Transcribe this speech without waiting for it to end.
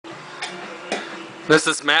This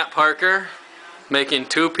is Matt Parker making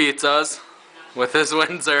 2 pizzas with his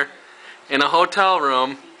Windsor in a hotel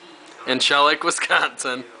room in Shell Lake,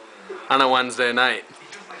 Wisconsin on a Wednesday night.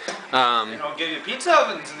 They don't give you pizza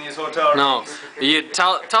ovens in these hotel No, rooms. you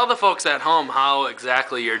tell the folks at home how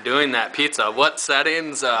exactly you're doing that pizza. What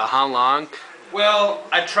settings, how long? Well,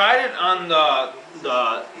 I tried it on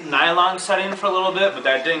the nylon setting for a little bit, but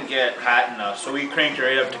that didn't get hot enough, so we cranked it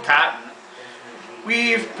right up to cotton.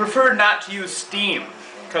 We've preferred not to use steam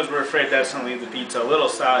because we're afraid that's going to leave the pizza a little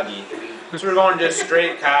soggy. So we're going just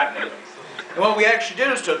straight cotton. And what we actually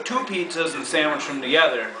did is took 2 pizzas and sandwiched them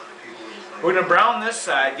together. We're going to brown this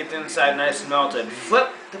side, get the inside nice and melted, flip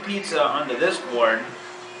the pizza onto this board,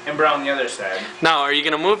 and brown the other side. Now, are you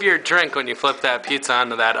going to move your drink when you flip that pizza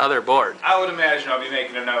onto that other board? I would imagine I'll be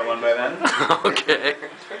making another one by then. Okay.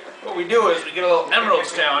 What we do is we get a little emerald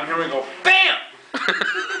style and here we go BAM!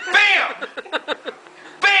 BAM!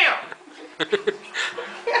 BAM!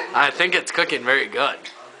 I think it's cooking very good.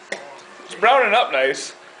 It's browning up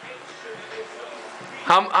nice.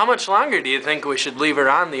 How much longer do you think we should leave her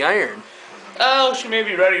on the iron? Oh, she may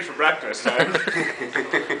be ready for breakfast then.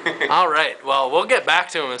 All right, well, we'll get back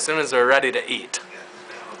to him as soon as we're ready to eat.